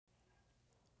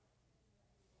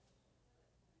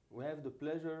We have the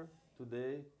pleasure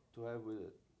today to have with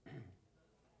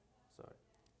sorry,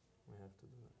 we have to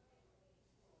do that.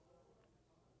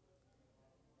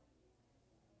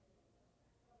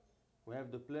 We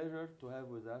have the pleasure to have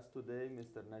with us today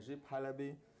Mr. Najeeb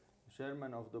Halaby,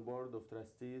 Chairman of the Board of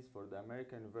Trustees for the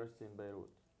American University in Beirut.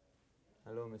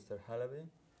 Hello, Mr. Halaby.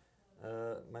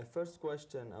 My first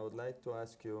question I would like to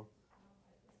ask you,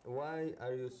 why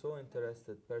are you so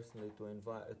interested personally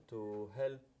to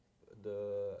help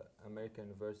the American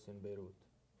University in Beirut?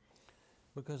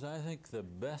 Because I think the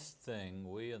best thing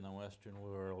we in the Western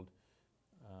world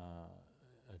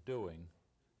are doing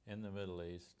in the Middle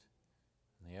East,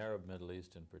 in the Arab Middle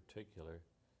East in particular,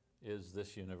 is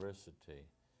this university.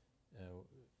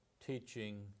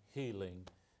 Teaching, healing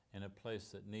in a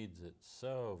place that needs it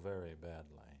so very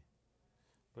badly.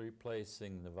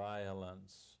 Replacing the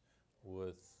violence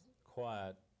with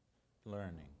quiet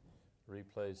learning,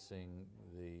 replacing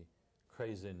the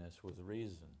craziness with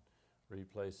reason,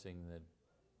 replacing the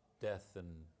death and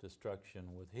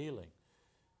destruction with healing.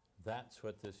 That's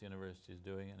what this university is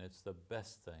doing, and it's the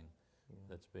best thing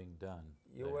that's being done.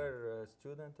 You were a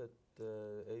student at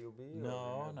AUB?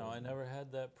 No, I never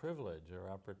had that privilege or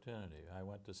opportunity. I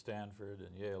went to Stanford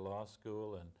and Yale Law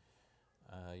School,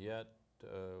 and yet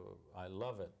I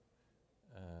love it.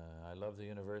 I love the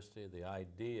university, the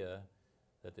idea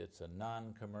that it's a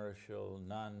non-commercial,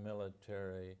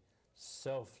 non-military,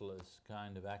 selfless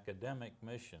kind of academic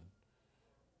mission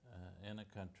in a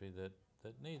country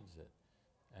that needs it.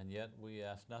 And yet we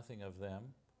ask nothing of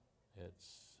them.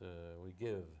 It's we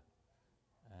give,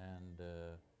 and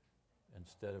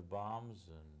instead of bombs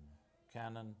and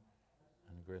cannon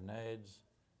and grenades,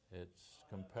 it's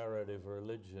comparative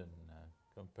religion,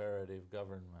 comparative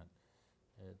government,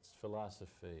 it's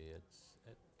philosophy, it's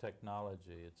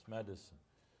technology, it's medicine,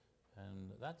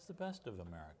 and that's the best of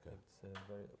America.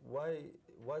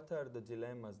 What are the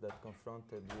dilemmas that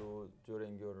confronted you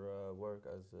during your work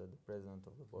as the president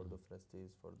of the Board of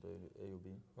Trustees for the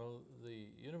AUB? Well, the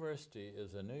university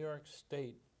is a New York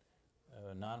State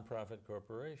nonprofit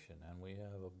corporation, and we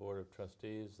have a Board of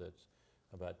Trustees that's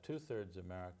about 2/3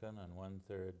 American and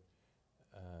 1/3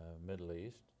 Middle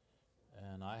East.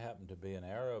 And I happen to be an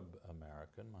Arab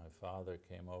American. My father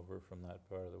came over from that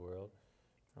part of the world.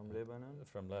 From Lebanon?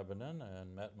 From Lebanon,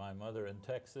 and met my mother in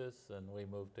Texas, and we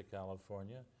moved to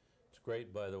California. It's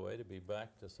great, by the way, to be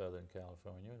back to Southern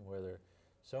California, and where there are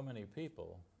so many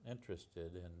people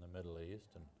interested in the Middle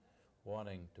East and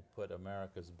wanting to put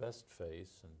America's best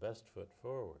face and best foot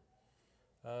forward.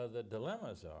 The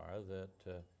dilemmas are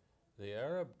that the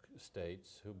Arab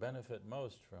states who benefit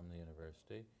most from the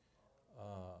university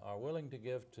are willing to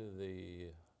give to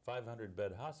the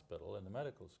 500-bed hospital and the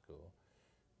medical school,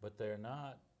 but they're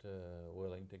not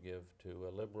willing to give to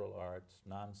a liberal arts,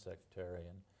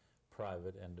 non-sectarian,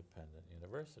 private, independent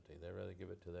university. They rather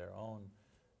give it to their own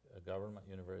government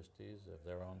universities of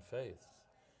their own faiths.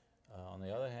 On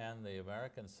the other hand, the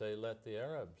Americans say, let the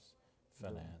Arabs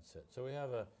finance it. So we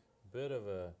have a bit of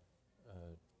a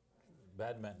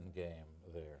badminton game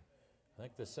there. I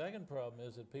think the second problem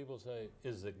is that people say,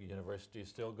 is the university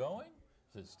still going?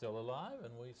 Is it still alive?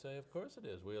 And we say, of course it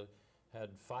is. We had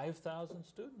 5,000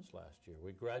 students last year.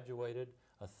 We graduated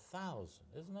 1,000.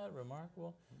 Isn't that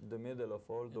remarkable? In the middle of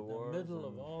all the wars. In the middle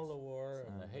of all the war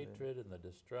and the hatred and the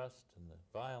distrust and the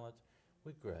violence,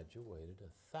 we graduated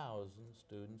 1,000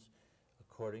 students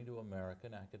according to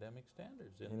American academic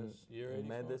standards in this year 84. In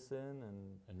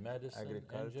medicine and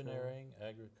agriculture. Engineering,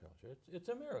 agriculture. It's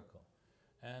a miracle.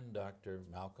 And Dr.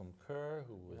 Malcolm Kerr,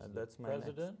 who was the president. That's my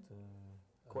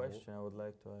next question I would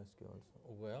like to ask you also.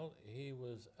 Well, he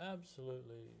was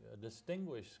absolutely a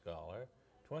distinguished scholar,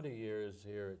 20 years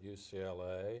here at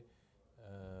UCLA,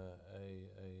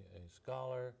 a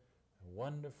scholar, a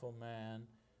wonderful man.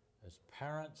 His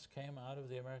parents came out of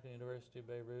the American University of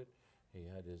Beirut. He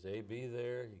had his AB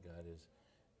there, he got his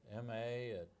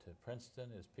MA at Princeton,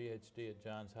 his PhD at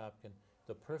Johns Hopkins,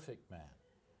 the perfect man.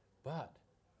 But,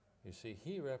 you see,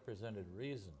 he represented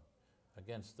reason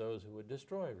against those who would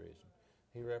destroy reason.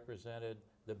 He represented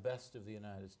the best of the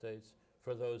United States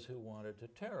for those who wanted to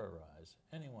terrorize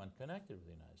anyone connected with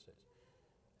the United States.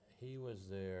 He was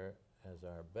there as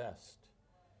our best.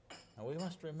 And we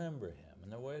must remember him,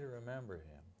 and the way to remember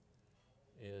him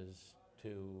is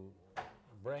to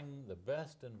bring the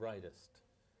best and brightest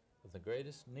with the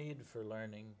greatest need for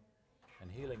learning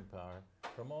and healing power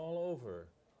from all over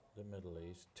the Middle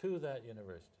East to that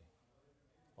university.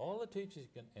 All the teaching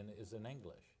is in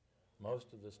English.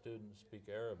 Most of the students speak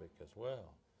Arabic as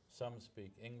well. Some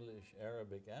speak English,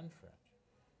 Arabic, and French.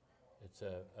 It's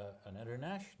an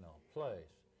international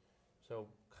place. So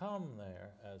come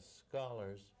there as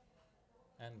scholars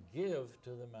and give to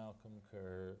the Malcolm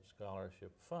Kerr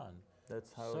Scholarship Fund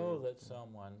That's how so we that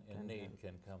someone in can need help.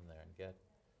 can come there and get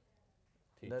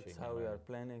teaching. That's how and we are learning.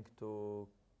 planning to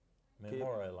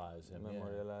Memorialize him. yeah.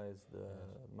 memorialize the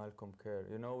Yes. Malcolm Kerr.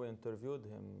 You know, we interviewed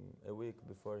him a week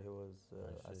before he was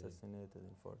I see. assassinated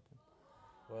in 14.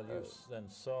 Well, you then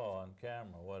saw on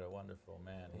camera what a wonderful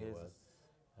man he He's was,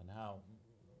 and how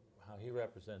he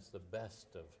represents the best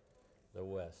of the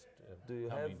West Do you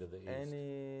coming have to the East.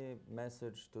 any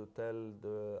message to tell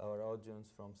our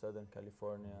audience from Southern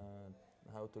California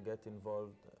how to get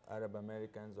involved, Arab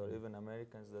Americans or even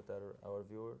Americans that are our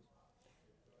viewers?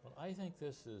 Well, I think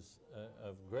this is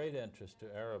of great interest to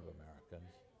Arab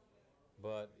Americans,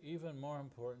 but even more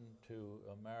important to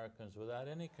Americans without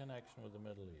any connection with the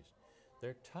Middle East.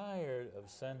 They're tired of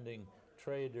sending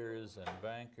traders and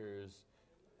bankers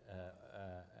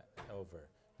over.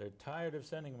 They're tired of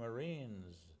sending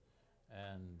Marines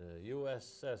and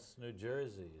USS New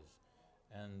Jerseys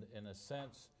and, in a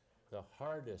sense, the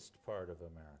hardest part of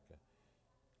America.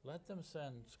 Let them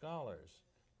send scholars.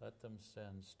 Let them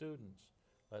send students.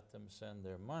 Let them send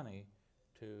their money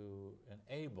to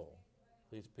enable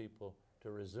these people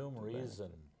to resume reason,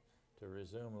 to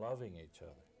resume loving each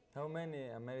other. How many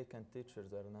American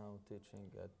teachers are now teaching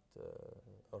at,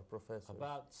 or professors?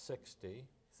 About 60.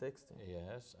 60.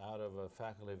 Yes, out of a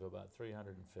faculty of about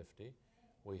 350.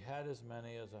 We had as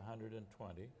many as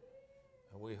 120.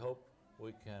 We hope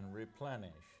we can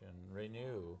replenish and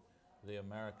renew the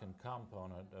American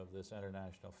component of this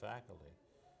international faculty.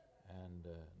 And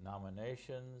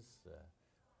nominations,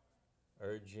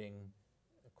 urging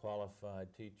qualified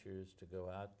teachers to go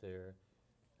out there,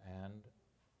 and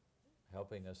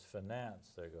helping us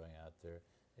finance their going out there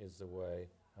is the way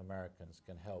Americans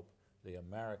can help the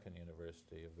American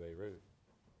University of Beirut.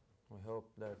 We hope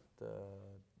that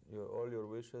all your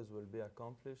wishes will be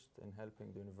accomplished in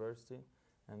helping the university,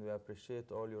 and we appreciate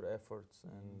all your efforts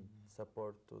and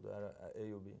support to the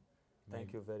AUB.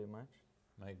 Thank you very much.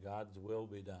 May God's will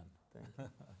be done. Thank you.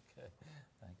 Okay,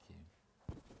 thank you.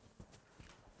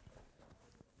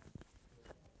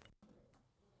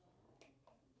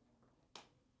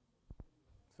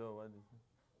 So what is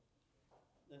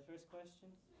The first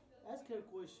question? Ask her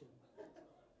question.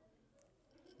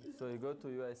 So you go to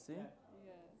USC? Yeah.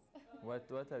 Yes. What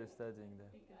are you studying there?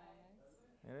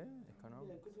 Economics. Really? Yeah,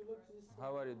 Economics? could you look to this side?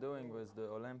 How are you doing with the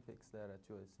Olympics there at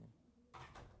USC?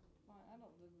 Fine. I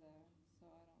don't live there, so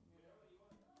I don't really.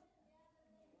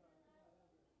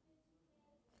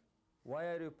 Why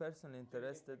are you personally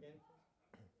interested?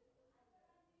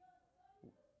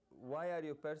 Why are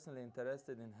you personally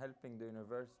interested in helping the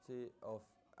University of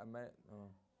America?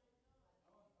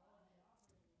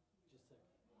 Just a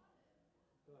second.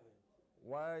 Go ahead.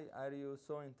 Why are you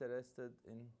so interested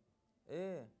in?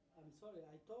 I'm sorry,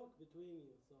 I talk between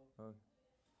you, so. Oh.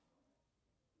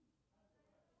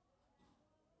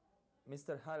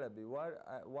 Mr. Halaby,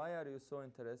 why are you so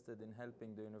interested in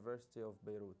helping the University of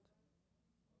Beirut?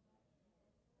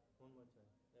 One more time.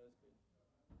 That was good.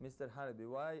 Mr. Halaby,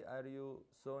 why are you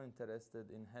so interested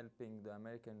in helping the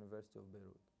American University of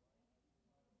Beirut?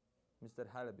 Mr.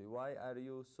 Halaby, why are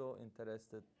you so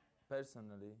interested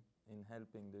personally in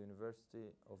helping the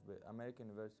American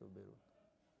University of Beirut?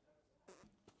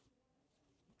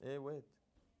 Wait.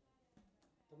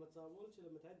 انت ما تصورش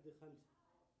لما تعد 5.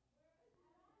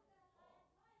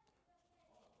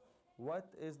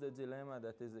 What is the dilemma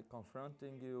that is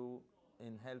confronting you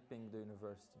in helping the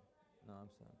university? No, I'm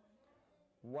sorry.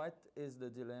 What is the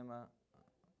dilemma?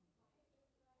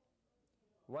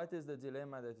 What is the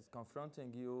dilemma that is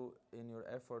confronting you in your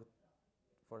effort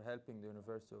for helping the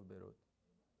University of Beirut?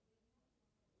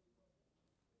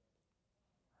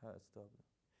 Stop.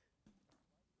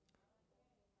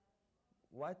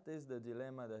 What is the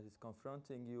dilemma that is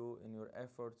confronting you in your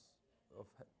efforts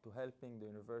to helping the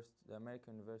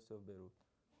American University of Beirut?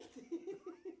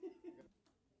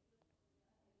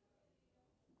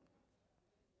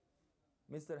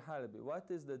 Mr. Halaby, what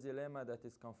is the dilemma that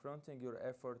is confronting your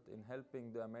effort in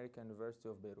helping the American University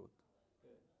of Beirut?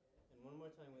 Good. And one more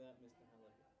time with that, Mr.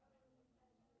 Halaby.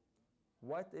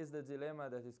 What is the dilemma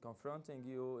that is confronting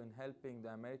you in helping the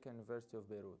American University of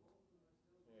Beirut?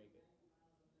 Very good.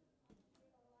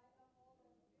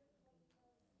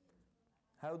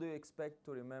 How do you expect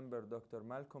to remember Dr.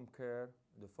 Malcolm Kerr,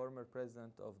 the former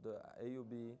president of the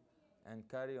AUB, and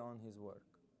carry on his work?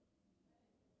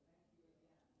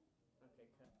 Okay,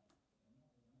 cut.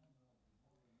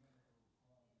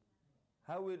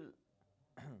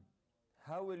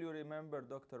 How will you remember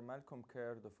Dr. Malcolm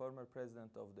Kerr, the former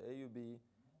president of the AUB,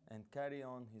 and carry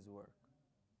on his work?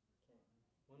 Okay.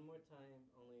 One more time,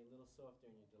 only a little softer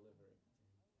in your delivery.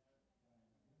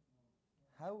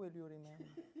 How will you remember?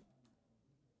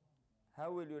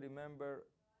 How will you remember?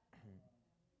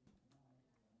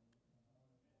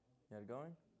 You're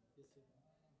going? Yes, sir.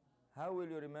 How will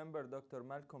you remember Dr.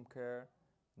 Malcolm Kerr,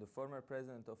 the former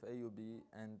president of AUB,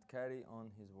 and carry on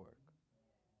his work?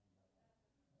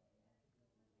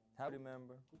 How do you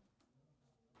remember?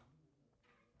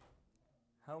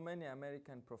 How many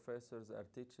American professors are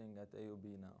teaching at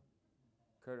AUB now?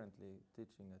 Currently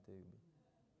teaching at AUB?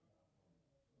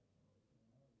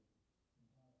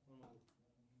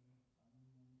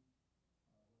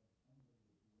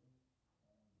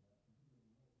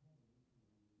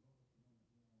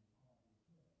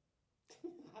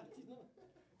 I did not.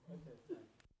 Okay,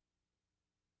 fine.